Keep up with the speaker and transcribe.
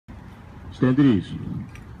Stand at ease.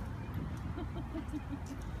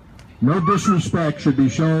 No disrespect should be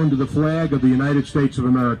shown to the flag of the United States of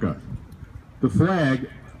America. The flag,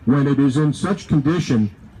 when it is in such condition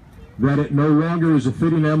that it no longer is a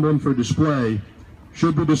fitting emblem for display,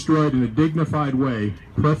 should be destroyed in a dignified way,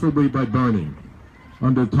 preferably by burning,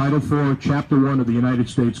 under Title IV, Chapter 1 of the United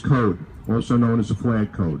States Code, also known as the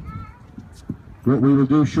Flag Code. What we will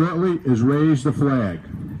do shortly is raise the flag.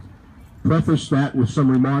 Preface that with some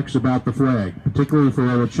remarks about the flag, particularly for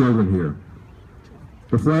our children here.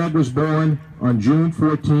 The flag was born on June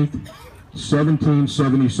 14th,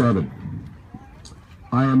 1777.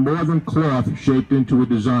 I am more than cloth shaped into a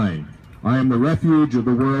design. I am the refuge of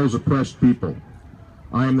the world's oppressed people.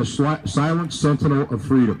 I am the silent sentinel of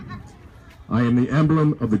freedom. I am the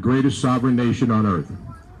emblem of the greatest sovereign nation on earth.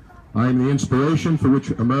 I am the inspiration for which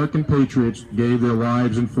American patriots gave their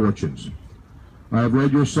lives and fortunes. I have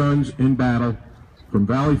led your sons in battle from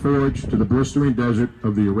Valley Forge to the blistering desert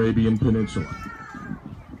of the Arabian Peninsula.